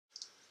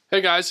Hey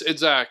guys,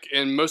 it's Zach,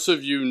 and most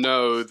of you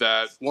know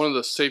that one of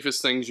the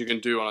safest things you can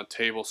do on a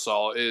table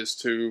saw is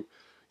to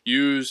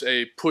use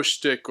a push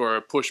stick or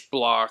a push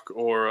block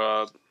or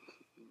a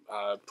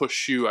push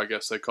shoe, I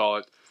guess they call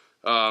it.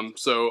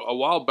 So a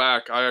while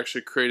back, I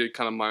actually created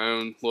kind of my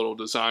own little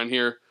design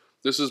here.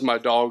 This is my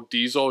dog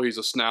Diesel. He's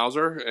a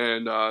schnauzer,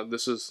 and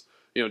this is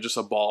just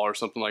a ball or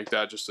something like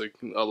that, just to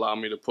allow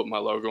me to put my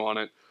logo on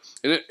it.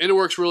 And it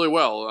works really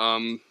well.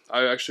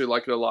 I actually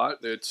like it a lot.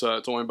 It's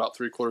only about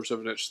 3/4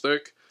 of an inch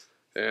thick.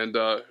 And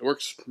it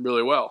works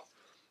really well.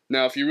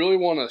 Now, if you really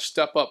want to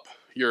step up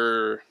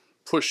your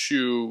push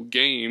shoe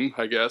game,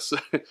 I guess,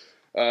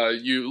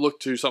 you look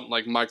to something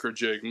like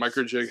Microjig.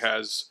 Microjig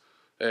has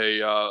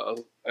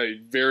a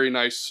very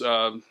nice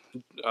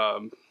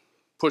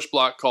push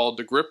block called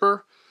the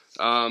Grr-Ripper,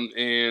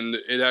 and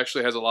it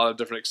actually has a lot of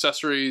different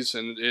accessories,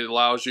 and it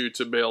allows you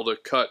to be able to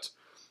cut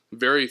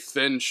very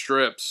thin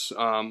strips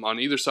on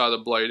either side of the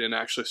blade and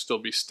actually still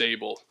be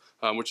stable,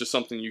 which is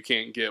something you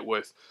can't get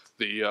with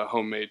the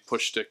homemade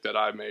push stick that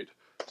I made.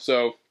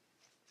 So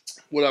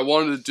what I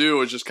wanted to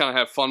do is just kind of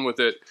have fun with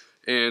it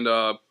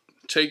and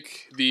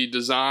take the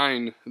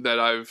design that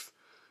I've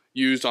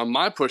used on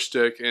my push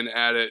stick and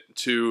add it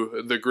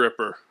to the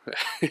Grr-Ripper.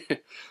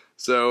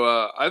 So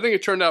I think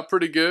it turned out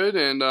pretty good,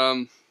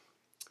 and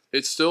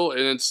it's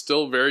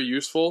still very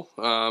useful.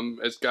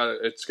 It's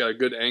got a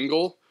good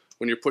angle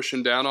when you're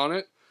pushing down on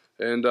it,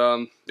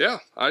 and yeah,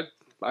 I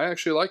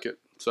actually like it.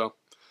 So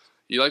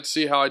you like to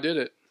see how I did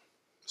it?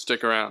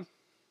 Stick around.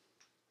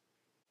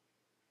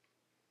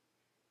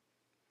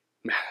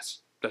 Man,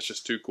 that's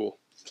just too cool.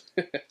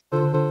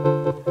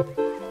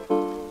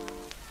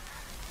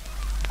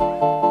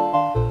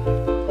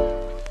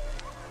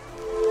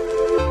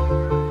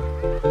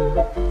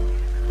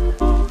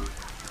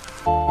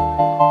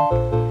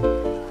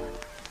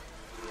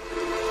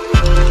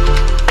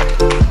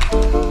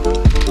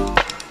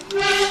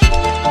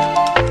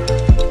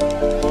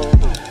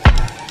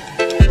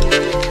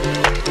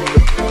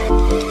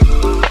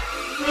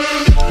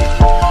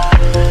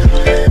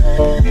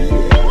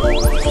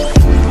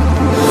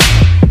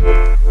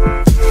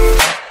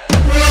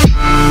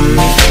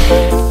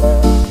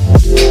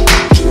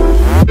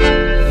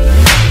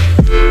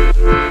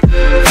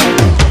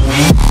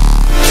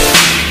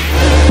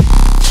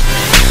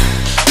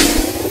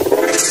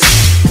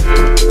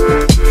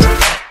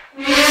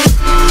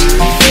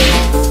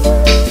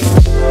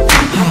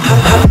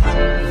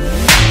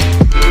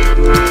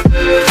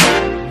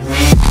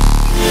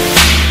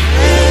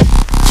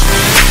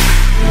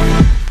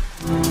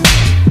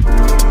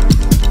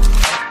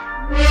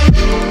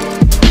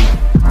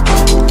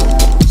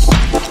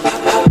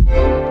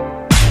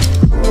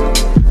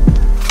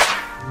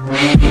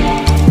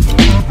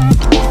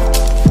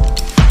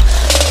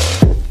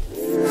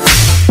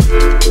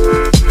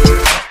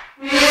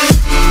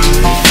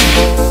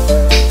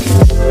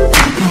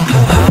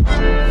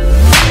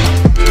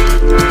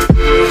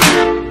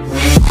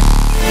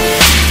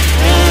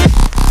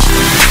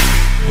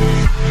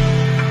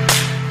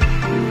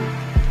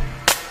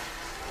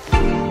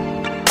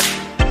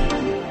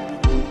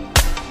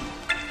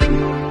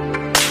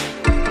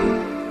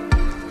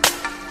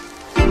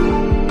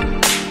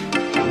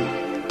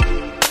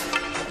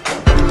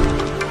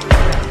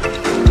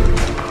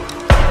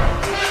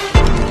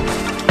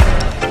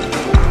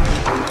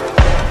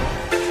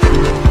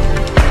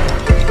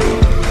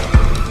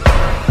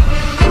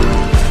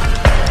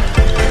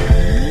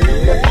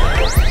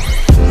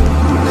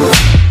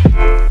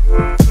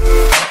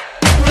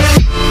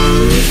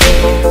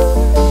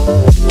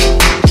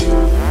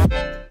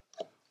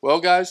 Well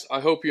guys,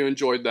 I hope you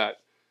enjoyed that.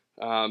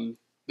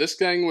 This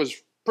thing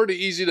was pretty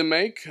easy to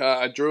make.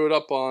 I drew it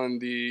up on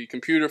the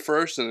computer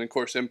first and of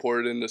course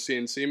imported it in the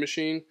CNC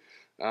machine.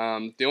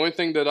 The only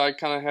thing that I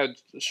kind of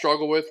had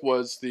struggle with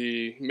was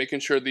making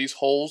sure these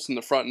holes in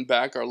the front and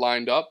back are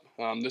lined up.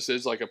 This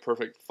is like a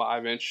perfect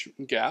 5-inch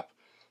gap.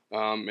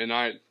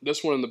 And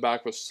this one in the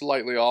back was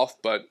slightly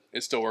off, but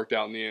it still worked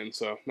out in the end,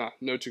 so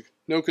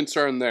no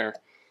concern there.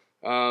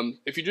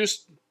 If you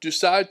just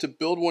decide to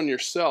build one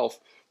yourself,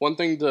 one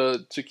thing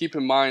to keep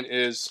in mind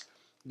is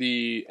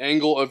the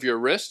angle of your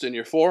wrist and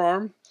your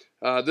forearm.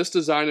 This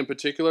design in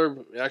particular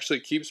actually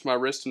keeps my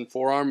wrist and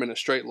forearm in a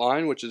straight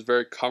line, which is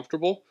very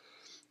comfortable.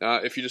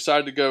 If you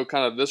decide to go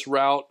kind of this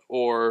route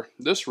or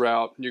this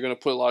route, you're going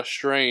to put a lot of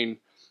strain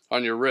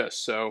on your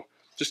wrist. So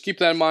just keep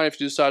that in mind if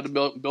you decide to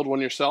build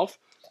one yourself.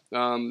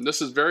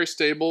 This is very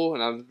stable,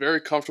 and I'm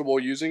very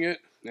comfortable using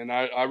it, and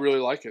I really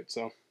like it.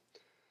 So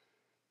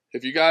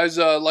if you guys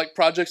like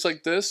projects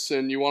like this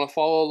and you want to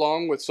follow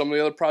along with some of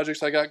the other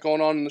projects I got going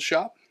on in the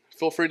shop,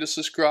 feel free to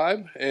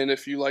subscribe. And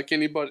if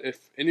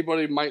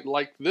anybody might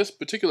like this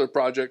particular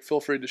project, feel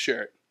free to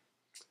share it.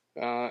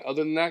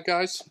 Other than that,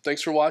 guys,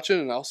 thanks for watching,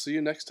 and I'll see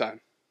you next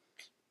time.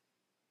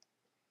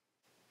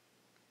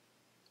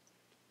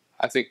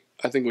 I think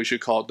we should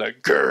call it the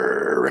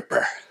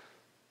Grr-Ripper.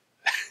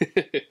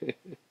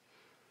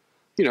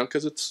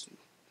 Because it's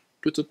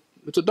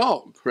a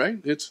dog,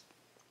 right?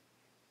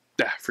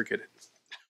 Forget it.